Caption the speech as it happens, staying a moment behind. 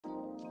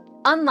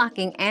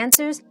unlocking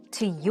answers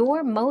to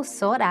your most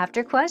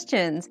sought-after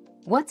questions.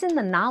 What's in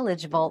the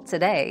Knowledge Vault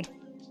today?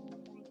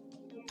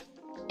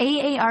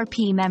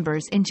 AARP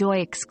members enjoy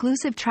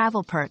exclusive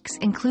travel perks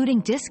including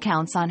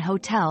discounts on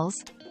hotels,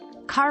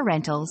 car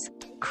rentals,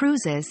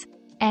 cruises,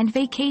 and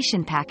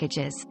vacation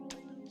packages.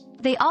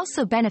 They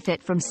also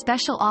benefit from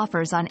special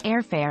offers on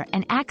airfare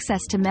and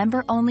access to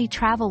member-only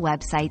travel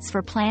websites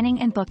for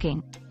planning and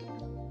booking.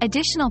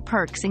 Additional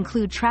perks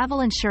include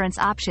travel insurance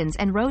options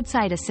and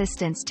roadside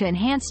assistance to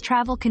enhance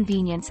travel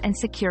convenience and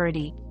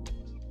security.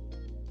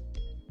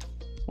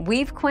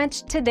 We've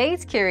quenched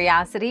today's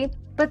curiosity,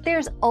 but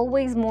there's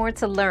always more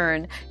to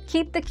learn.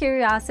 Keep the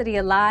curiosity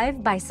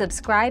alive by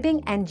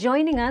subscribing and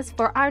joining us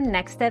for our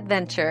next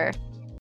adventure.